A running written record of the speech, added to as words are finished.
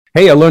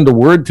Hey, I learned a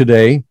word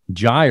today,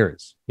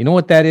 gyres. You know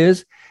what that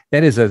is?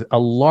 That is a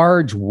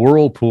large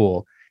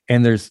whirlpool,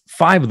 and there's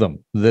five of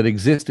them that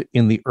exist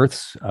in the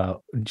Earth's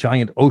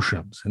giant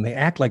oceans. And they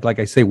act like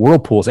I say,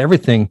 whirlpools.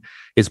 Everything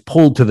is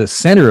pulled to the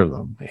center of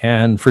them.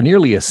 And for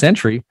nearly a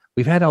century,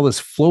 we've had all this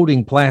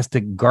floating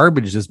plastic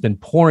garbage that's been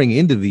pouring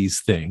into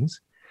these things.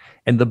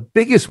 And the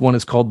biggest one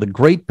is called the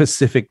Great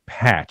Pacific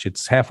Patch.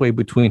 It's halfway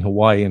between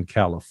Hawaii and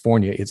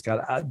California. It's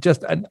got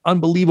just an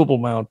unbelievable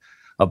amount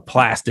of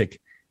plastic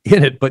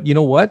in it. But you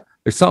know what?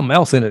 There's something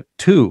else in it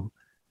too.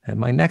 And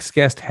my next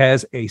guest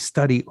has a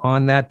study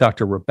on that.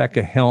 Dr.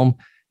 Rebecca Helm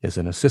is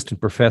an assistant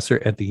professor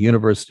at the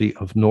University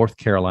of North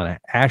Carolina,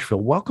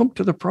 Asheville. Welcome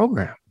to the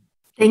program.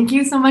 Thank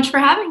you so much for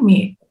having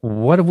me.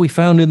 What have we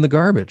found in the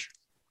garbage?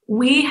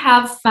 We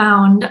have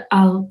found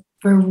a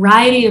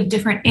variety of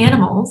different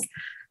animals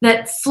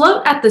that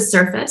float at the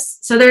surface.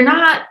 So they're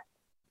not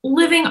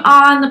living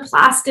on the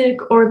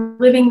plastic or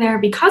living there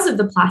because of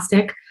the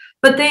plastic,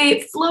 but they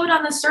float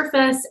on the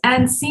surface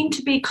and seem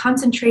to be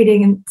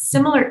concentrating in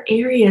similar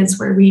areas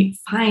where we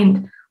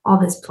find all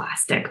this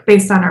plastic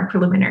based on our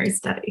preliminary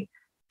study.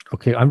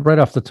 Okay, I'm right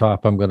off the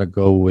top. I'm going to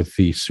go with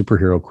the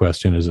superhero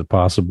question. Is it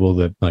possible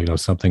that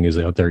something is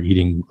out there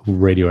eating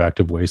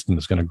radioactive waste and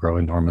it's going to grow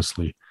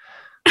enormously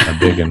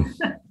big? And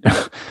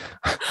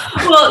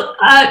well,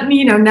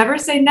 never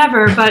say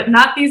never, but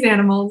not these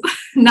animals.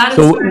 Not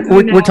so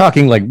we're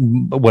talking like,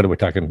 what are we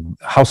talking?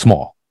 How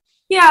small?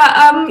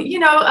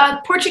 Yeah,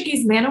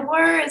 Portuguese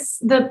man-o-war is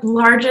the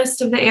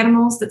largest of the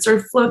animals that sort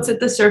of floats at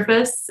the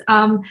surface.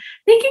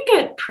 They can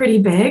get pretty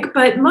big,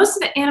 but most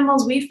of the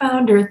animals we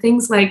found are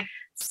things like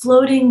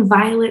floating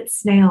violet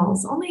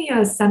snails, only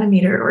a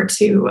centimeter or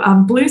two.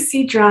 Blue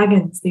sea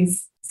dragons,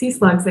 these sea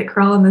slugs that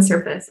crawl on the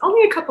surface,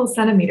 only a couple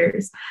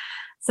centimeters.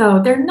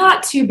 So they're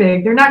not too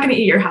big. They're not going to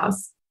eat your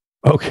house.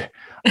 Okay.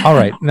 All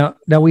right.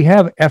 Now we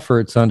have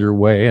efforts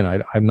underway,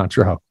 and I'm not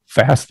sure how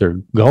fast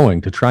they're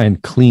going to try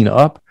and clean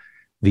up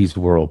these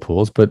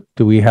whirlpools, but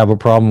do we have a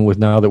problem with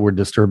now that we're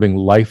disturbing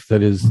life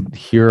that is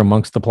here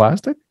amongst the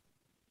plastic?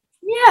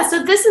 Yeah,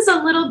 so this is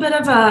a little bit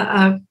of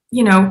a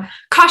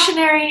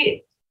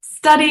cautionary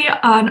study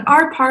on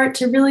our part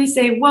to really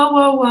say, whoa,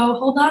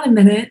 hold on a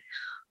minute.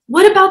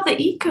 What about the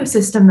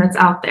ecosystem that's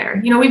out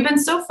there? We've been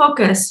so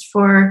focused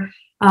for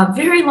a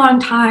very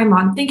long time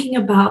on thinking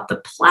about the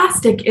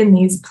plastic in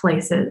these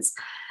places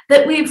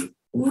that we've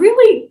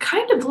really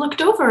kind of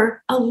looked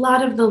over a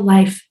lot of the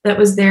life that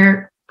was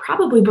there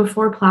probably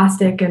before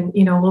plastic and,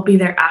 will be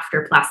there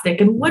after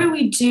plastic. And what do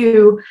we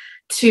do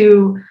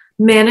to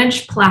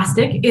manage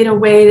plastic in a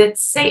way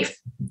that's safe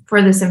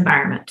for this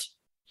environment?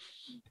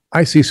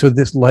 I see. So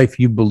this life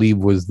you believe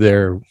was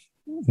there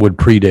would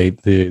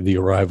predate the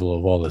arrival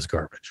of all this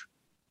garbage.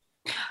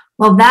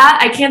 Well, that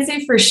I can't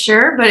say for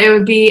sure, but it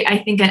would be,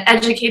 I think, an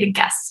educated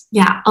guess.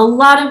 Yeah, a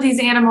lot of these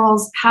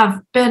animals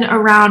have been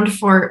around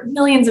for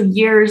millions of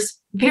years,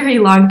 very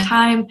long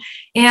time.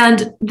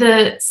 And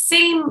the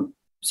same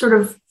sort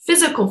of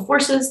physical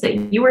forces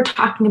that you were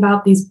talking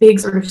about, these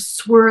big sort of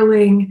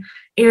swirling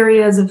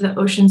areas of the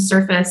ocean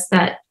surface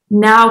that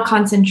now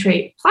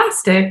concentrate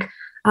plastic,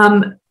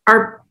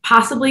 are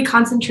possibly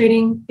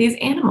concentrating these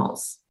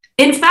animals.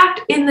 In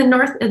fact, in the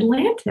North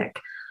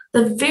Atlantic,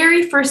 the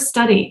very first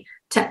study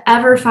to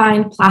ever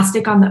find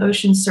plastic on the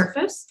ocean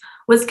surface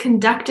was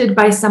conducted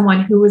by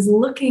someone who was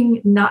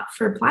looking not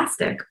for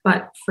plastic,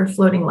 but for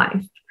floating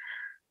life.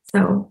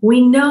 So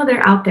we know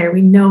they're out there.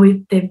 We know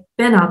they've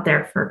been out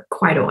there for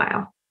quite a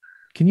while.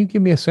 Can you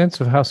give me a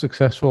sense of how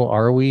successful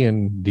are we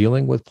in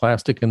dealing with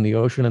plastic in the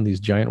ocean and these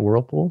giant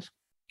whirlpools?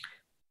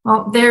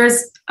 Well,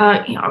 there's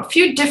a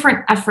few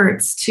different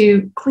efforts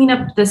to clean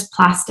up this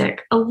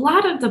plastic. A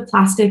lot of the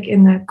plastic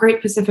in the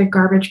Great Pacific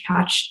Garbage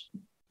Patch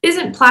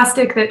isn't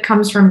plastic that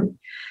comes from,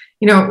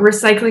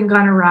 recycling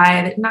gone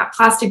awry, not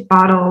plastic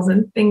bottles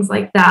and things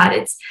like that.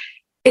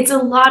 It's a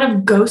lot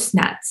of ghost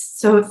nets.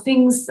 So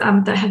things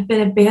that have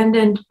been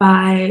abandoned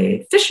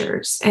by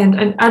fishers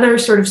and other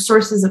sort of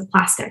sources of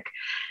plastic.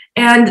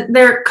 And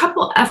there are a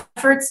couple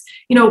efforts.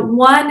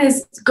 One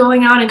is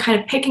going out and kind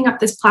of picking up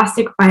this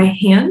plastic by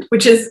hand,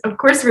 which is, of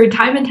course, very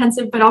time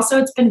intensive, but also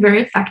it's been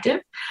very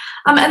effective.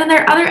 And then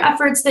there are other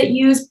efforts that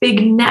use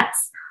big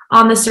nets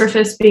on the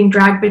surface being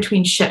dragged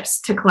between ships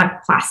to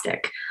collect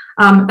plastic.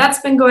 That's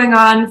been going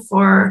on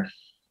for,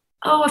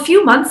 a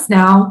few months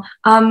now.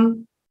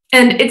 And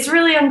it's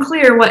really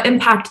unclear what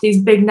impact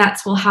these big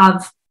nets will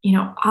have,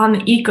 on the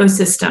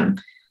ecosystem,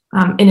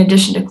 in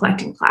addition to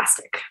collecting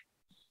plastic.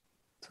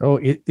 So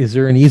is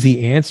there an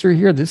easy answer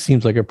here? This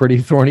seems like a pretty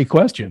thorny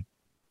question.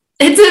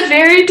 It's a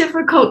very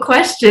difficult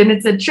question.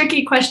 It's a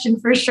tricky question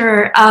for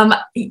sure.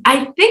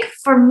 I think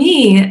for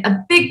me,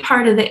 a big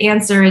part of the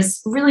answer is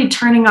really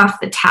turning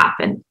off the tap.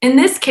 And in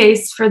this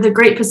case, for the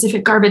Great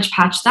Pacific Garbage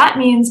Patch, that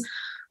means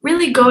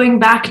really going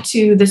back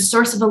to the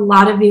source of a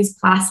lot of these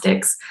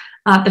plastics,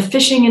 the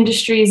fishing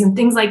industries and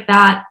things like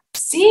that,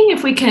 seeing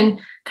if we can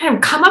kind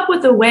of come up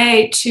with a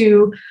way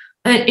to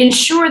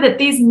ensure that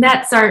these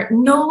nets are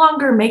no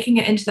longer making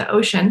it into the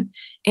ocean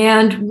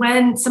And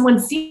when someone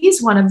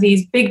sees one of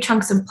these big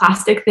chunks of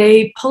plastic,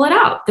 they pull it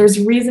out. There's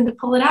reason to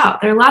pull it out.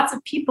 There are lots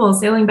of people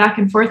sailing back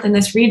and forth in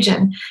this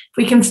region. If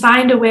we can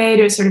find a way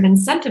to sort of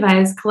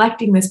incentivize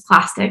collecting this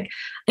plastic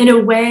in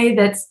a way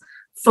that's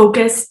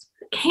focused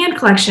hand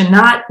collection,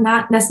 not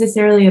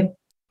necessarily a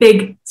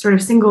big sort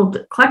of single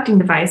collecting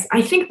device,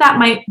 I think that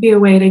might be a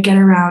way to get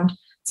around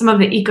some of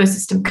the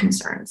ecosystem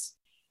concerns.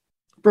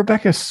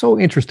 Rebecca, so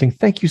interesting.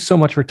 Thank you so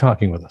much for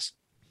talking with us.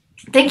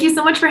 Thank you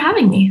so much for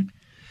having me.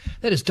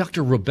 That is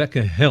Dr.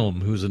 Rebecca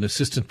Helm, who's an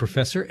assistant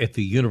professor at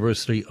the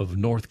University of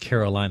North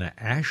Carolina,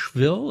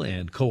 Asheville,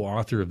 and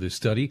co-author of this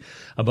study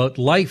about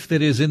life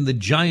that is in the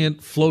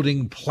giant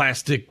floating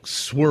plastic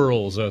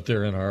swirls out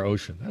there in our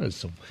ocean.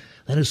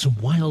 That is some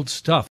wild stuff.